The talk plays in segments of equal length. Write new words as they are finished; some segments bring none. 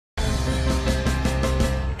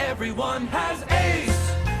Everyone has AIDS.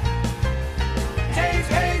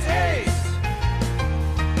 AIDS, AIDS, AIDS.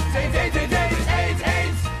 AIDS, AIDS, AIDS, AIDS, AIDS,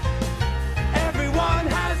 AIDS. Everyone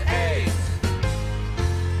has AIDS.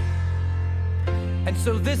 And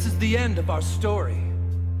so this is the end of our story.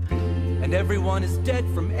 And everyone is dead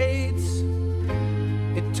from AIDS.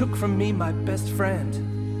 It took from me my best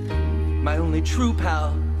friend, my only true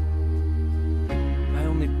pal, my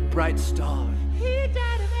only bright star. He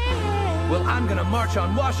died of AIDS. Well, I'm gonna march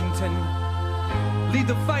on Washington, lead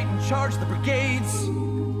the fight and charge the brigades.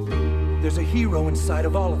 There's a hero inside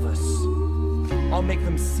of all of us. I'll make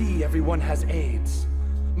them see everyone has AIDS.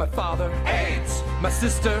 My father, AIDS. My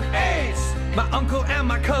sister, AIDS. My uncle and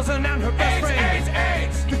my cousin and her best friend. AIDS,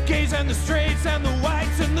 AIDS, AIDS. The gays and the straights and the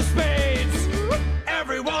whites and the spades.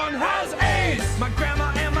 Everyone has AIDS. My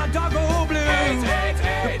grandma and my doggo